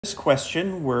This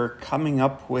question, we're coming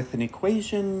up with an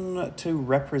equation to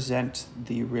represent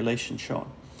the relation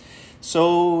shown.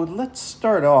 So let's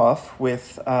start off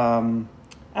with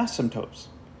asymptotes.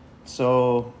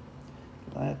 So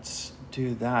let's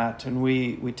do that. And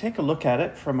we take a look at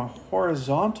it from a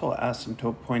horizontal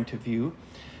asymptote point of view.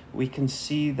 We can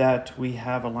see that we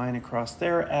have a line across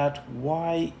there at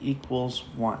y equals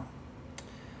 1.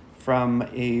 From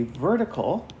a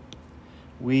vertical,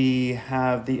 we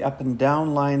have the up and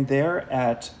down line there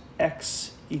at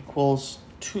x equals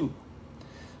 2.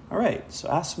 All right, so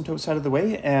asymptotes out of the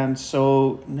way, and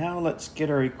so now let's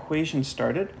get our equation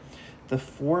started. The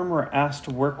form we're asked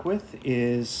to work with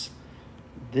is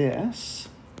this,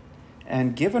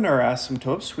 and given our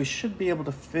asymptotes, we should be able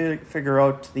to figure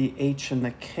out the h and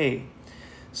the k.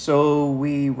 So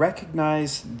we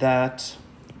recognize that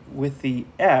with the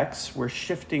x, we're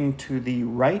shifting to the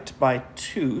right by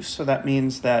 2, so that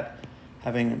means that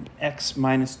having an x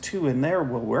minus 2 in there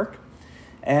will work.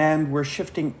 And we're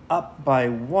shifting up by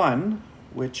 1,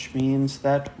 which means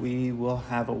that we will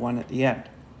have a 1 at the end.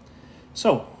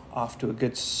 So, off to a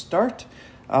good start.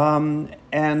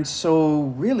 And so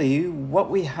really, what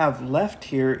we have left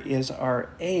here is our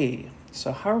a.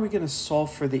 So how are we going to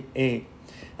solve for the a?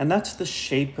 And that's the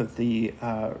shape of the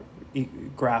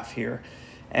graph here.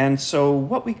 And so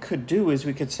what we could do is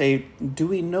we could say, do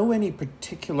we know any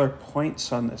particular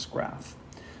points on this graph?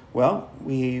 Well,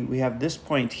 we have this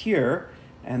point here,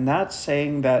 and that's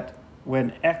saying that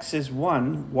when x is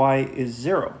 1, y is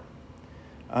 0.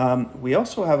 We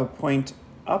also have a point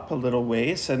up a little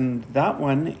ways, and that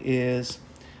one is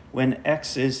when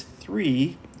x is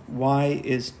 3, y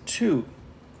is 2.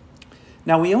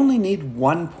 Now we only need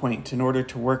one point in order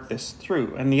to work this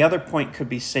through, and the other point could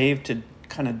be saved to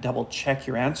kind of double check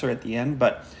your answer at the end,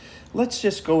 but let's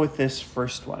just go with this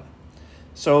first one.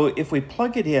 So if we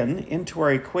plug it into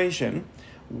our equation,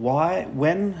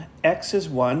 when x is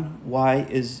 1, y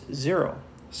is 0.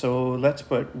 So let's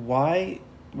put y,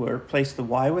 we'll replace the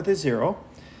y with a 0,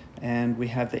 and we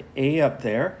have the a up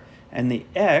there, and the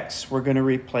x we're going to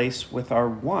replace with our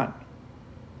 1.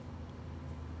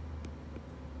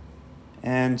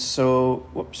 And so,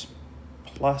 whoops,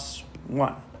 plus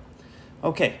 1.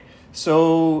 Okay.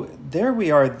 So there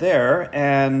we are there,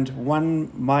 and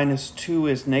 1 minus 2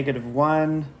 is negative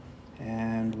 1,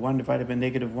 and 1 divided by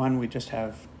negative 1, we just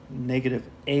have negative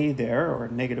a there, or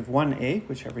negative 1a,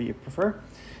 whichever you prefer,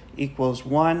 equals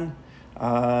 1.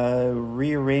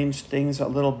 Rearrange things a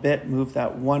little bit, move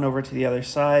that 1 over to the other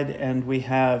side, and we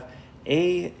have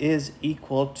a is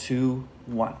equal to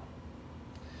 1.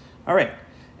 All right,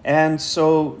 and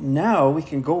so now we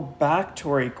can go back to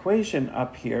our equation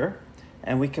up here,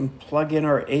 and we can plug in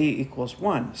our a equals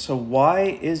 1. So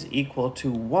y is equal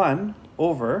to 1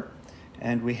 over,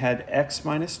 and we had x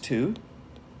minus 2,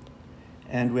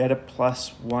 and we had a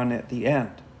plus 1 at the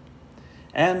end.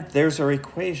 And there's our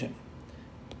equation.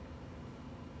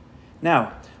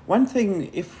 Now, one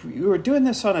thing, if you were doing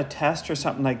this on a test or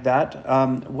something like that,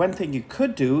 one thing you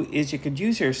could do is you could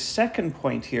use your second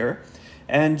point here,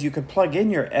 and you could plug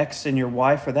in your x and your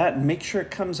y for that and make sure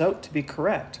it comes out to be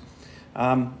correct.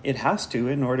 It has to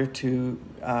in order to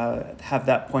have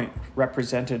that point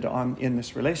represented in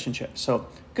this relationship. So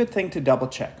good thing to double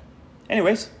check.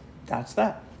 Anyways, that's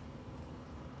that.